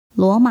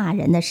罗马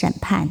人的审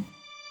判。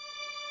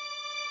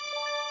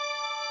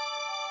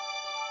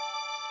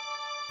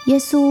耶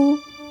稣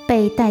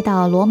被带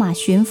到罗马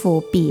巡抚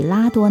比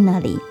拉多那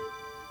里，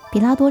比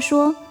拉多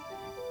说：“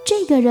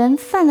这个人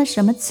犯了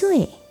什么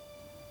罪？”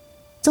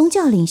宗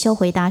教领袖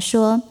回答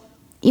说：“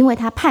因为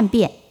他叛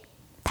变，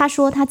他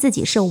说他自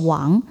己是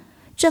王，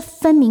这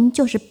分明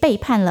就是背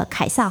叛了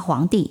凯撒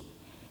皇帝，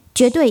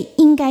绝对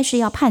应该是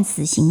要判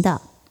死刑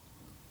的。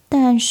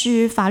但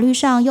是法律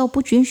上又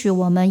不允许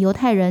我们犹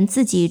太人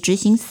自己执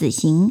行死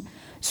刑，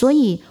所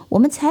以我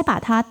们才把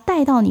他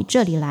带到你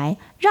这里来，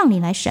让你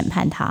来审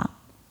判他。”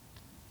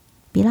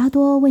比拉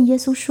多问耶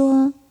稣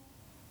说：“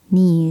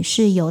你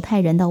是犹太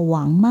人的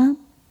王吗？”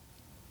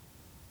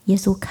耶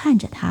稣看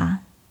着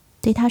他，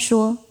对他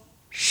说：“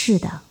是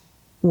的，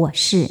我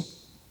是。”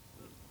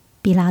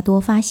比拉多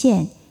发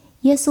现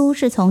耶稣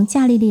是从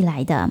加利利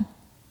来的，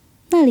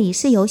那里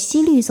是由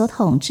希律所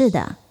统治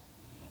的。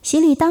希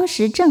律当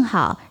时正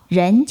好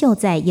人就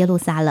在耶路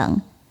撒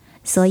冷，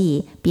所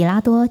以比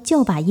拉多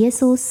就把耶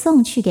稣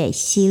送去给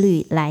希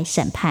律来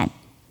审判。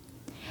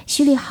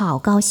希律好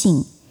高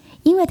兴，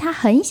因为他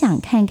很想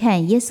看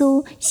看耶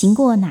稣行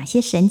过哪些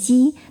神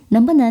迹，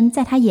能不能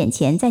在他眼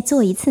前再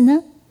做一次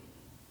呢？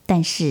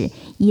但是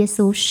耶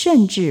稣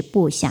甚至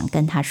不想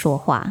跟他说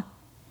话。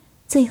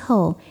最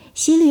后，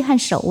希律和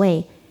守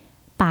卫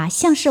把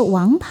像是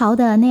王袍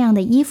的那样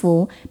的衣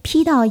服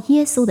披到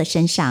耶稣的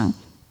身上，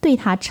对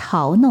他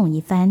嘲弄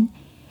一番，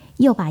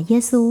又把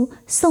耶稣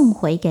送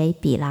回给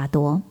比拉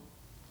多。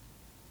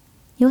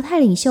犹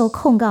太领袖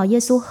控告耶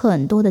稣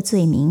很多的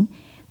罪名，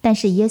但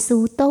是耶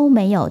稣都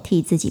没有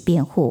替自己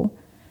辩护。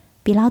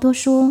比拉多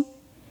说：“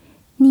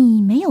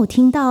你没有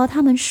听到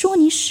他们说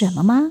你什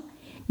么吗？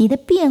你的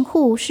辩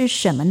护是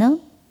什么呢？”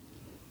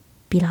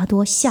比拉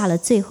多下了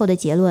最后的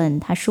结论，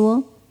他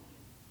说：“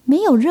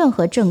没有任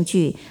何证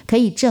据可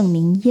以证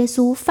明耶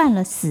稣犯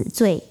了死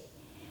罪。”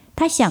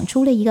他想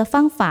出了一个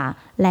方法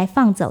来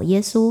放走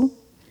耶稣。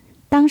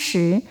当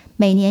时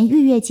每年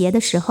逾越节的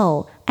时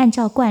候，按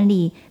照惯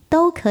例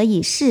都可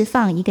以释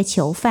放一个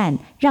囚犯，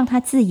让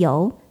他自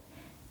由。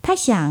他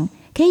想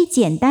可以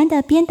简单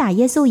的鞭打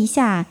耶稣一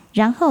下，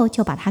然后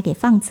就把他给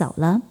放走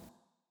了。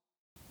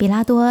比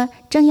拉多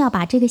正要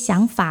把这个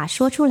想法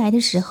说出来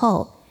的时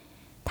候，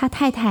他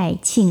太太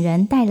请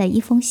人带了一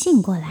封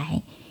信过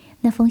来。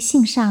那封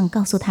信上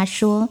告诉他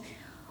说：“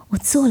我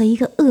做了一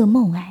个噩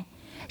梦，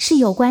是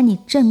有关你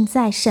正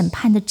在审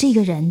判的这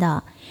个人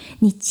的，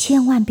你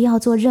千万不要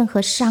做任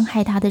何伤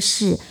害他的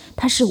事，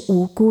他是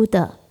无辜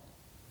的。”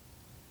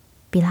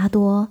比拉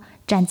多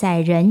站在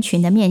人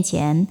群的面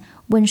前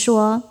问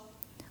说：“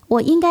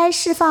我应该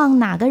释放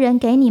哪个人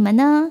给你们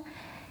呢？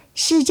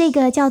是这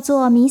个叫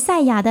做弥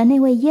赛亚的那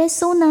位耶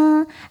稣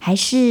呢，还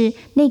是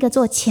那个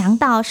做强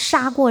盗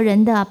杀过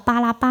人的巴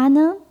拉巴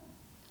呢？”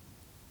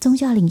宗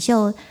教领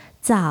袖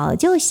早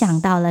就想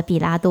到了比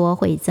拉多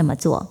会这么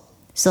做，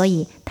所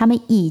以他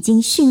们已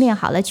经训练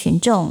好了群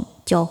众，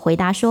就回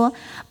答说：“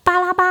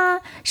巴拉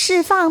巴，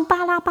释放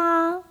巴拉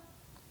巴。”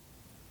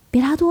比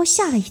拉多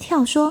吓了一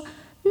跳，说：“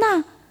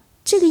那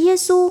这个耶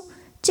稣，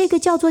这个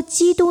叫做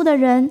基督的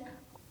人，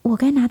我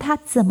该拿他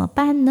怎么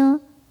办呢？”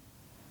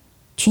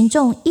群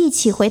众一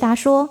起回答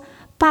说：“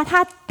把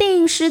他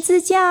钉十字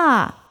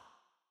架。”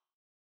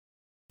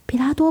比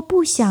拉多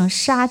不想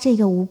杀这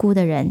个无辜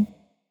的人，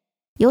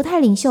犹太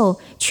领袖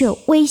却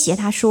威胁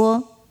他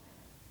说：“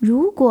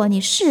如果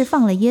你释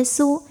放了耶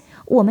稣，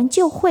我们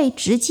就会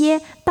直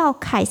接到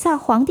凯撒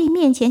皇帝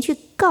面前去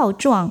告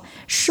状，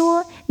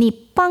说你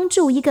帮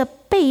助一个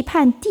背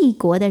叛帝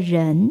国的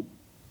人。”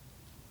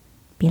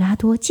比拉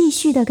多继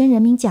续的跟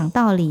人民讲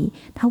道理，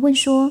他问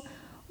说：“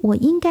我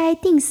应该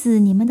钉死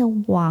你们的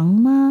王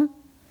吗？”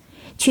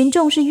群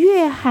众是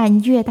越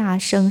喊越大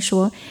声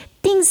说：“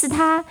钉死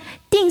他，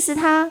钉死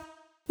他！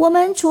我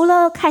们除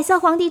了凯撒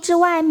皇帝之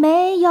外，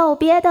没有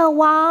别的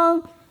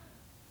王。”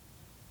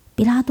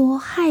比拉多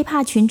害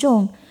怕群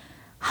众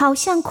好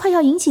像快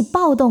要引起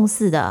暴动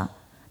似的，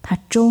他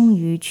终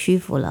于屈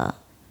服了，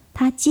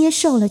他接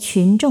受了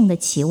群众的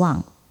期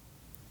望。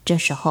这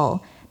时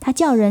候，他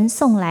叫人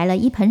送来了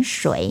一盆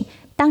水，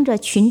当着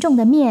群众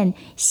的面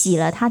洗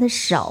了他的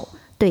手，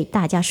对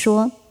大家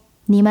说：“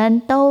你们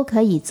都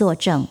可以作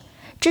证，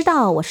知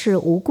道我是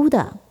无辜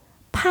的，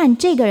判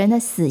这个人的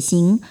死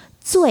刑，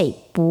罪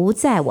不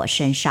在我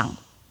身上。”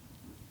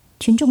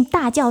群众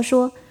大叫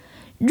说：“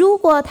如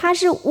果他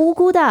是无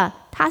辜的，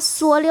他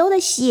所流的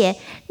血，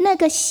那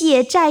个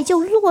血债就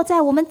落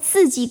在我们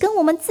自己跟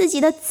我们自己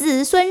的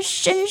子孙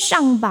身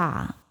上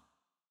吧。”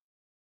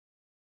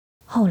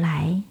后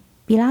来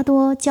比拉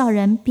多叫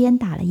人鞭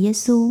打了耶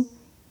稣，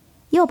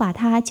又把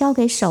他交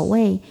给守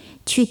卫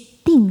去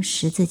钉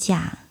十字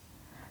架，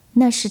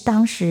那是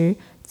当时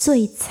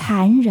最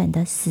残忍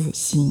的死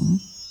刑。